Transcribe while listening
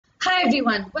Hi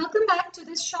everyone, welcome back to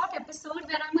this short episode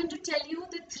where I'm going to tell you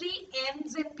the three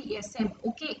N's in PSM.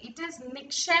 Okay, it is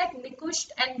Nikshay,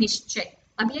 Nikusth and Nischay.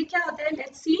 अब ये क्या होता है?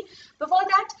 Let's see. Before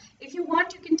that, if you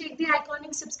want, you can take the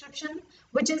iconic subscription,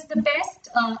 which is the best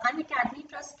Unacademy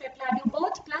plus Prep Lab. You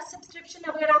both plus subscription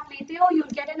अगर आप लेते हो,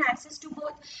 you'll get an access to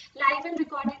both live and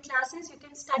recorded classes. You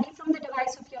can study from the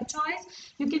device of your choice.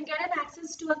 You can get an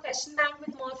access to a question bank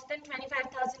with more than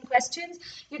 25,000 questions.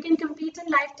 You can compete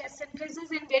in live tests and quizzes,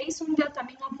 and very soon we are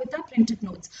coming up with our printed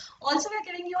notes. Also, we're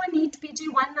giving you a NEET PG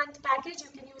 1-month package.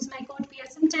 You can use my code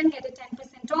PSM10, get a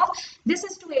 10% off. This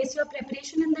is to ace your preparation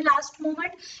in the last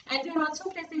moment, and we're also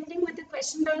presenting with the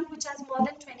question bank which has more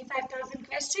than 25,000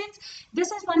 questions.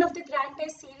 This is one of the grand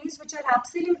test series which are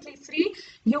absolutely free.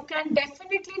 You can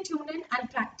definitely tune in and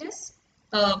practice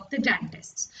the grand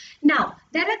tests. Now,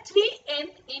 there are three N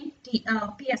in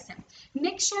PSM: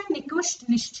 Nikshay, Nikusth,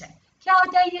 Nischay. क्या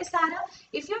होता है ये सारा?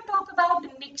 If you talk about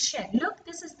Nikshay, look,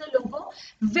 this is the logo.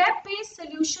 Web-based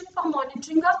solution for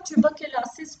monitoring of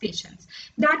tuberculosis patients.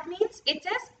 That means it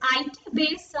is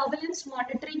IT-based surveillance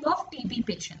monitoring of TB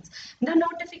patients. The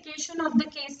notification of the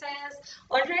cases,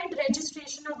 alright,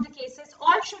 registration of the cases,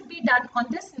 all should be done on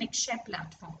this Nikshay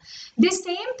platform. The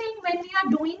same thing when we are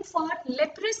doing for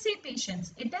leprosy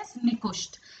patients, it is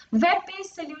Nikusth.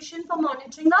 Web-based solution for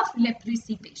monitoring of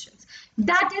leprosy patients.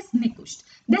 That is Nikusth.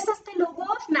 This is the logo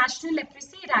of National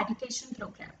Leprosy Eradication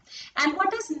Program. And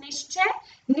what is Nischay?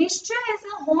 Nischay is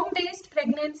a home-based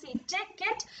pregnancy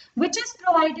kit which is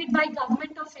provided by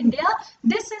Government of India.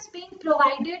 This is being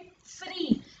provided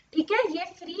free. ठीक है, ये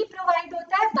free provide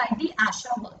होता है by the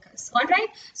ASHA workers. All right.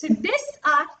 So these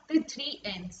are the three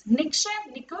N's: Nikshay,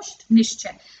 Nikusth,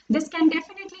 Nischay. This can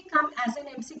definitely come as an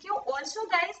MCQ. Also,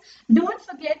 guys, don't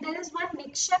forget there is one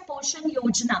Nikshay Poshan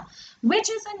Yojana, which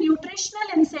is a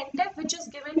nutritional incentive which is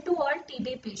given to all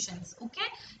TB patients. Okay,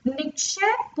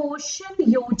 Nikshay Poshan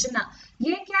Yojana.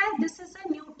 ये क्या है? This is a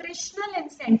nutritional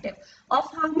incentive. Of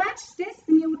how much? This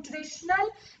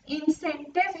nutritional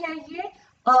incentive है ये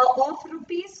of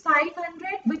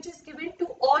 ₹500, which is given to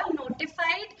all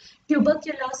notified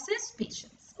tuberculosis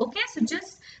patients. Okay, so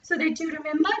just so that you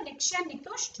remember, Nikshay,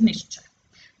 Nikusth, Nischay.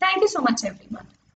 Thank you so much, everyone.